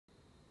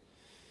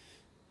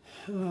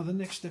The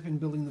next step in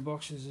building the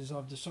boxes is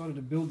I've decided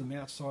to build them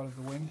outside of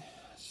the wing.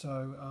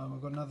 So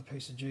I've got another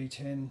piece of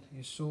G10.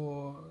 You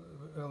saw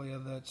earlier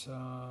that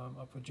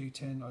I put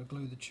G10, I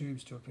glued the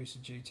tubes to a piece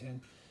of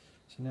G10.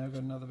 So now I've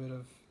got another bit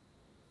of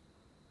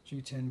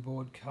G10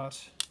 board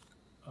cut.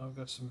 I've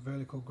got some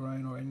vertical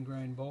grain or end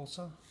grain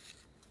balsa,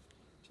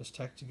 just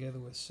tacked together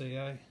with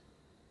CA.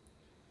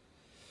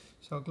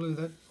 So I'll glue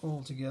that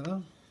all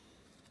together.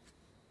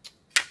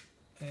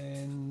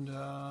 And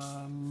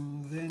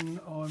then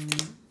I'm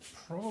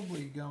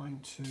probably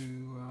going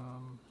to,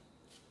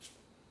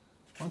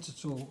 once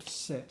it's all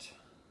set,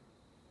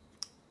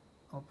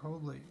 I'll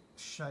probably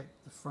shape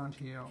the front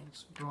here. I'll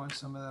just grind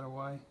some of that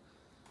away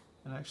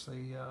and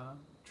actually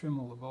trim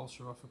all the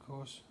balsa off, of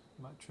course.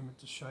 Might trim it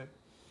to shape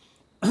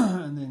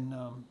and then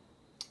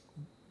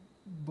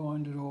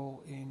bind it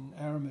all in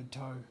aramid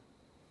tow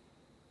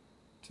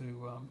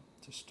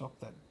to stop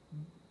that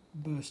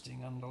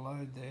bursting under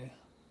load there.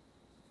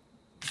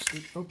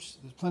 Oops,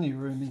 there's plenty of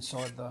room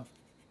inside the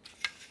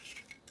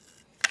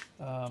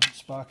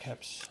spar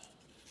caps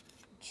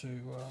to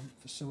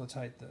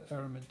facilitate the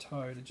aramid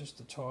tow just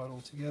to tie it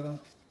all together.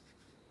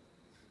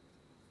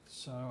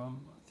 So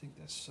I think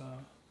that's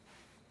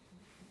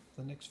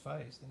the next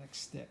phase, the next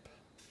step.